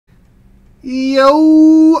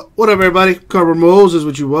Yo! What up, everybody? Carver Moses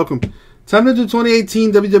with you. Welcome. Time to do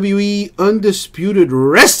 2018 WWE Undisputed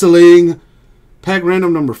Wrestling Pack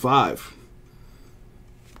Random number 5.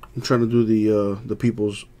 I'm trying to do the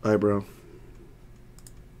people's eyebrow,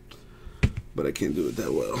 but I can't do it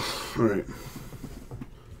that well. Alright.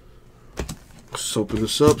 Let's open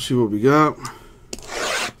this up, see what we got.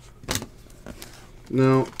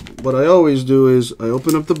 Now, what I always do is I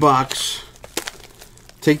open up the box,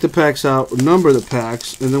 take the packs out, number the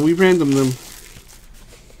packs, and then we random them.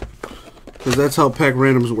 Because that's how pack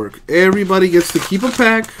randoms work. Everybody gets to keep a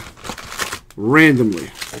pack randomly.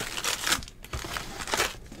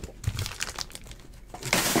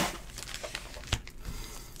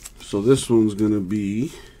 So this one's going to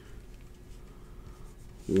be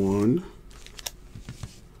 1,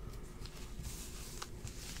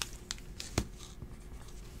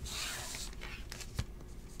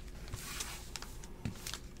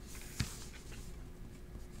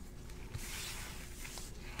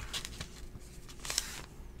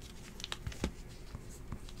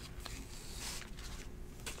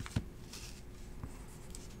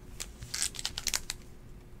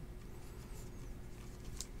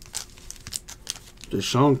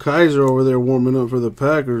 Deshaun Kaiser over there warming up for the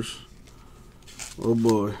Packers. Oh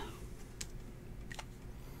boy.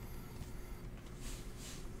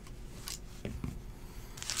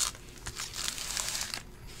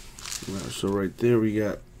 Alright, so right there we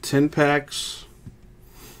got 10 packs.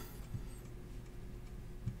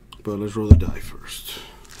 But let's roll the die first.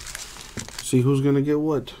 See who's gonna get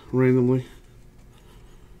what randomly.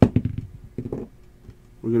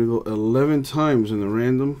 We're gonna go 11 times in the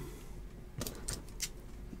random.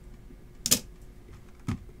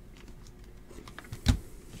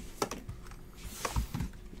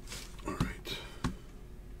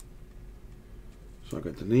 So I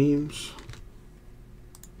got the names.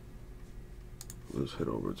 Let's head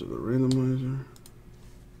over to the randomizer,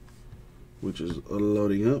 which is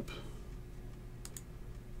loading up.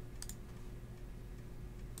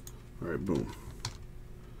 Alright, boom.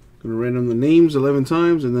 Gonna random the names 11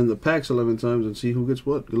 times and then the packs 11 times and see who gets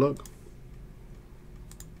what. Good luck.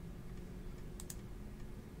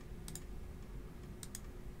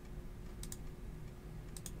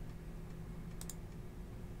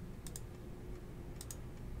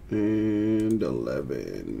 And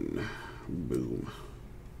 11. Boom.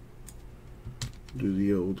 Do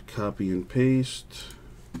the old copy and paste.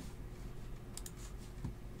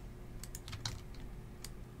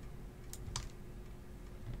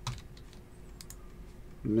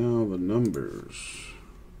 Now the numbers.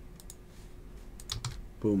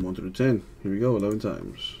 Boom, 1 through 10. Here we go, 11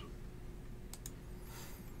 times.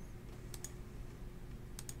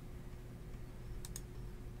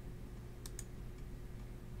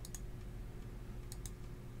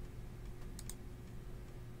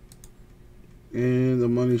 And the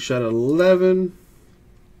money shot 11.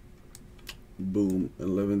 Boom,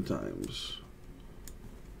 11 times.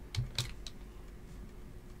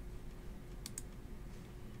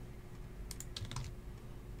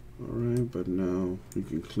 Alright, but now we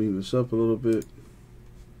can clean this up a little bit.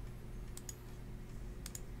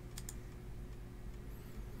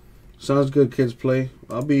 Sounds good, kids play.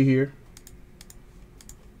 I'll be here.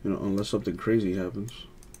 You know, unless something crazy happens.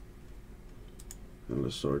 And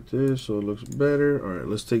let's sort this so it looks better. Alright,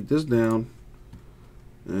 let's take this down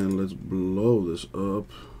and let's blow this up.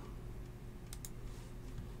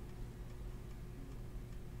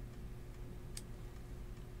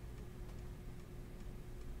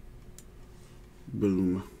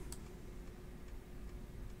 Boom.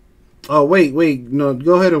 Oh, wait. No,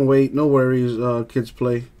 go ahead and wait. No worries, kids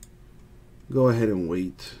play. Go ahead and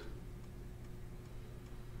wait.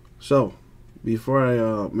 So, before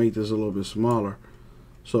I make this a little bit smaller.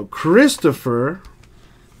 So, Christopher.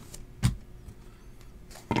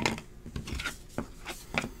 Let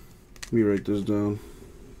me write this down.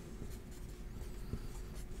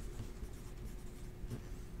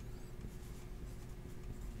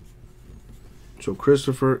 So,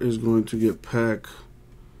 Christopher is going to get pack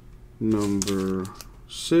number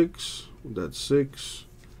 6. That's 6.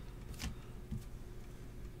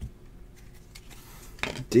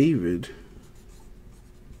 David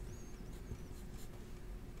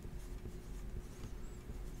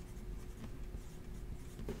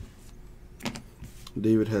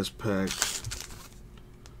has pack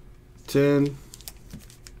 10,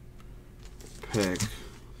 pack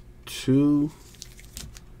 2,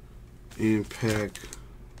 and pack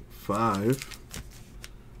 5.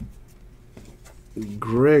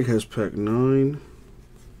 Greg has pack 9.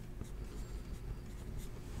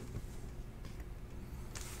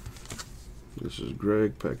 This is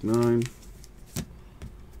Greg, pack 9.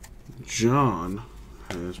 John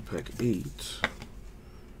has pack 8.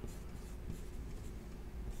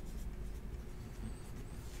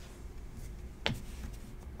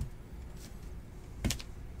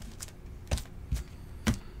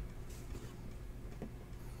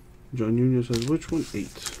 John Nunez has which one?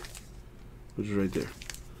 8. Which is right there.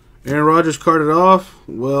 Aaron Rodgers carded off.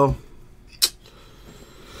 Well,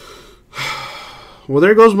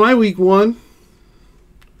 there goes my week 1.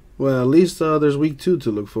 Well, at least there's week 2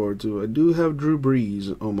 to look forward to. I do have Drew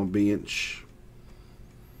Brees on my bench.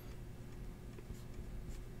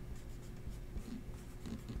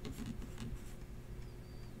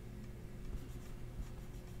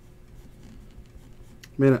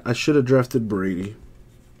 Man, I should have drafted Brady.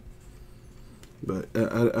 But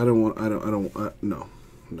I don't want, no.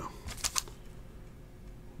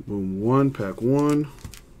 Boom, 1, pack 1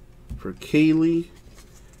 for Kaylee.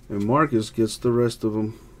 And Marcus gets the rest of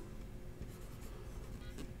them.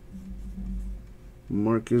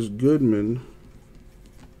 Marcus Goodman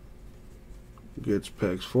gets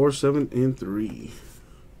packs 4, 7, and 3.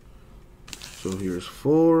 So here's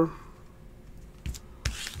 4.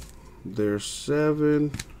 There's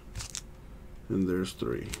 7. And there's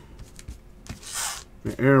 3.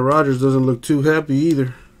 And Aaron Rodgers doesn't look too happy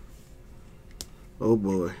either. Oh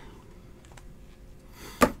boy.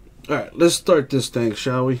 Alright, let's start this thing,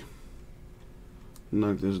 shall we?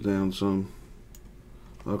 Knock this down some.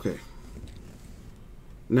 Okay.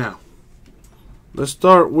 Now, let's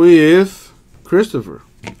start with Christopher.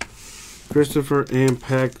 Christopher and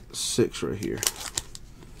pack 6 right here.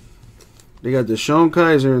 They got Deshaun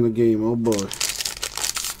Kaiser in the game. Oh boy.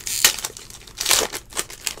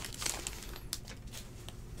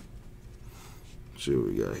 Let's see what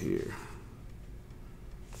we got here.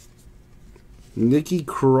 Nikki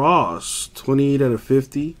Cross, 28 out of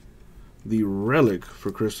 50. The relic for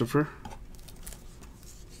Christopher.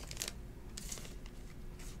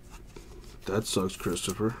 That sucks,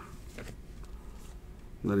 Christopher.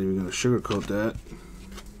 Not even going to sugarcoat that.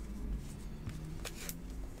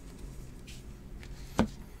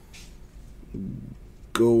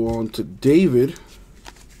 Go on to David.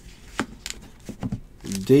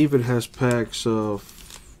 David has packs of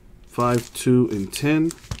 5, 2, and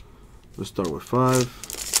 10. Let's start with 5.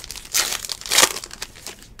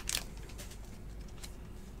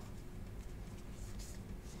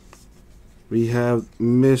 We have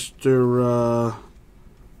Mr.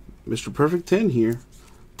 Perfect 10 here.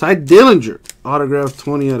 Ty Dillinger, autograph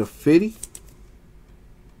 20 out of 50.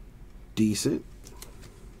 Decent.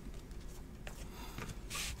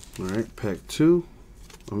 All right, pack 2.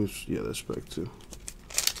 Yeah, that's pack 2.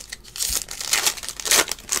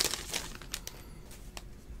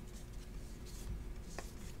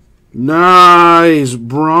 Nice.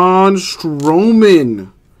 Braun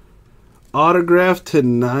Strowman. Autograph to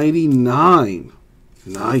 99.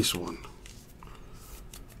 Nice one.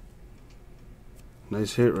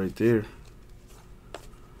 Nice hit right there.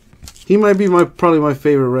 He might be probably my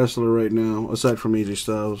favorite wrestler right now, aside from AJ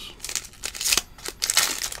Styles.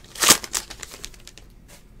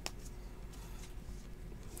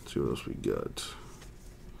 Let's see what else we got.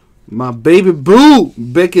 My baby boo,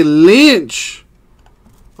 Becky Lynch.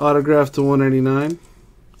 Autograph to 199.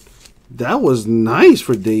 That was nice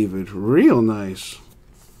for David. Real nice.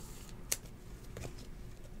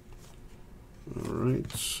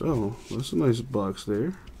 Alright, so that's a nice box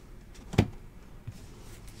there.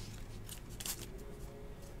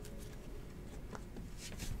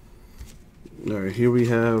 Alright, here we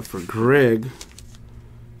have for Greg.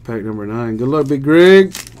 Pack number 9. Good luck, Big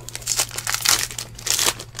Greg.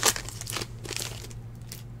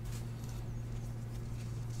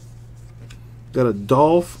 Got a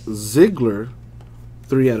Dolph Ziggler,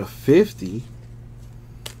 3 out of 50.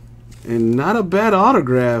 And not a bad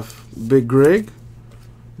autograph, Big Greg.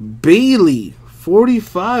 Bailey,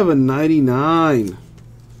 45 of 99.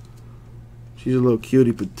 She's a little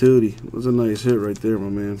cutie patootie. That was a nice hit right there, my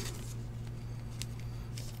man.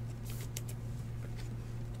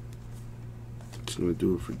 Just going to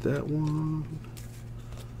do it for that one.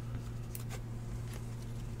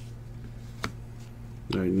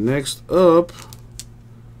 All right, next up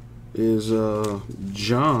is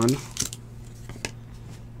John. Let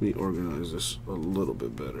me organize this a little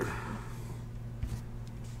bit better.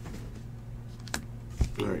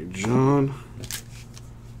 All right, John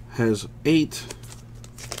has 8.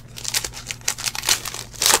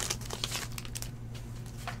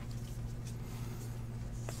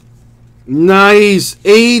 Nice.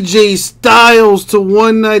 AJ Styles to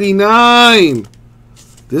 199.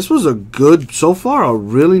 This was a good, so far, a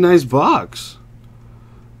really nice box.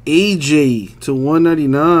 AJ to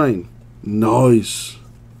 199. Nice.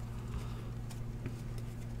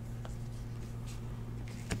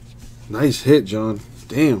 Nice hit, John.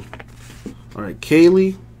 Damn. All right,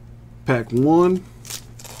 Kaylee, pack 1.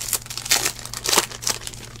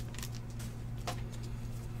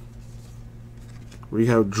 We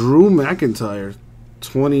have Drew McIntyre,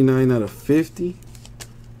 29 out of 50.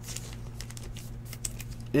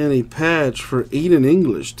 And a patch for Aiden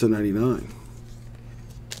English to 99.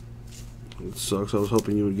 It sucks. I was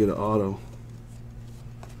hoping you would get an auto.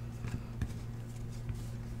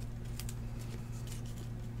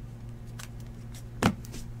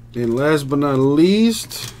 And last but not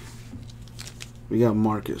least, we got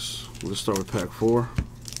Marcus. Let's start with pack 4.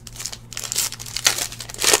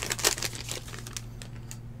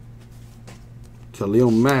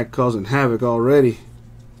 Khalil Mack causing havoc already.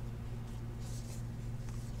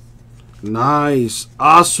 Nice.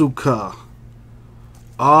 Asuka.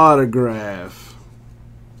 Autograph.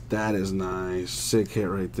 That is nice. Sick hit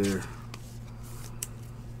right there.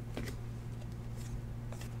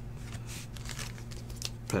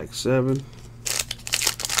 Pack 7.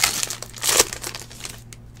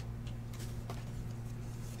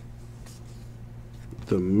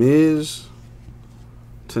 The Miz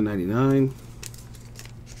to 99.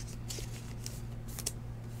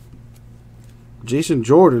 Jason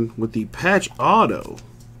Jordan with the patch auto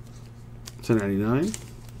to 99.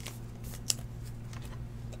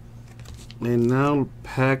 And now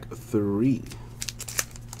pack 3.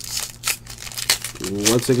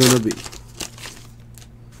 What's it gonna be?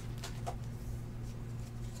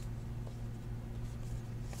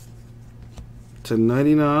 To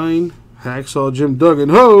 99, Hacksaw Jim Duggan.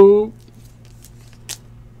 Ho!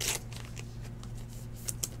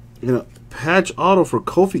 You know, patch auto for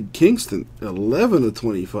Kofi Kingston, 11 of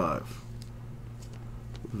 25.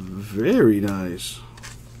 Very nice.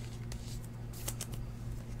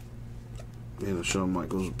 And a Shawn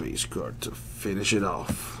Michaels base card to finish it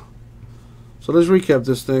off. So let's recap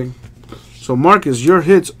this thing. So Marcus, your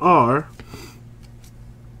hits are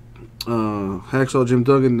Hacksaw Jim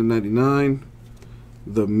Duggan to 99.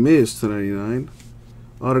 The Miz to 99.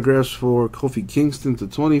 Autographs for Kofi Kingston to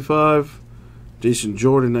 25. Jason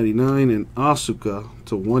Jordan 99 and Asuka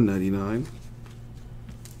to 199.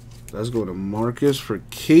 Let's go to Marcus. For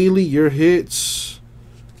Kaylee, your hits.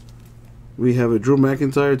 We have a Drew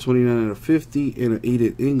McIntyre 29 out of 50 and an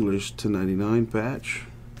Aiden English to 99 patch.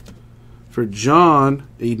 For John,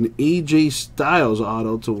 an AJ Styles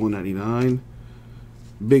auto to 199.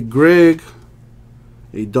 Big Greg,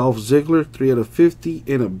 a Dolph Ziggler 3 out of 50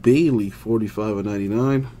 and a Bailey 45 of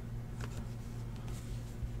 99.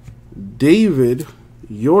 David,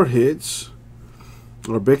 your hits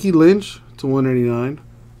are Becky Lynch to 199,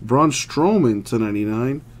 Braun Strowman to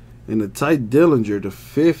 99, and a Ty Dillinger to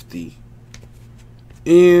 50.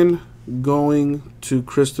 And going to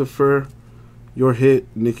Christopher, your hit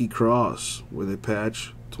Nikki Cross with a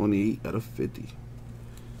patch 28 out of 50.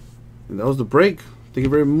 And that was the break. Thank you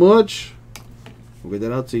very much. We'll get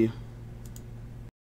that out to you.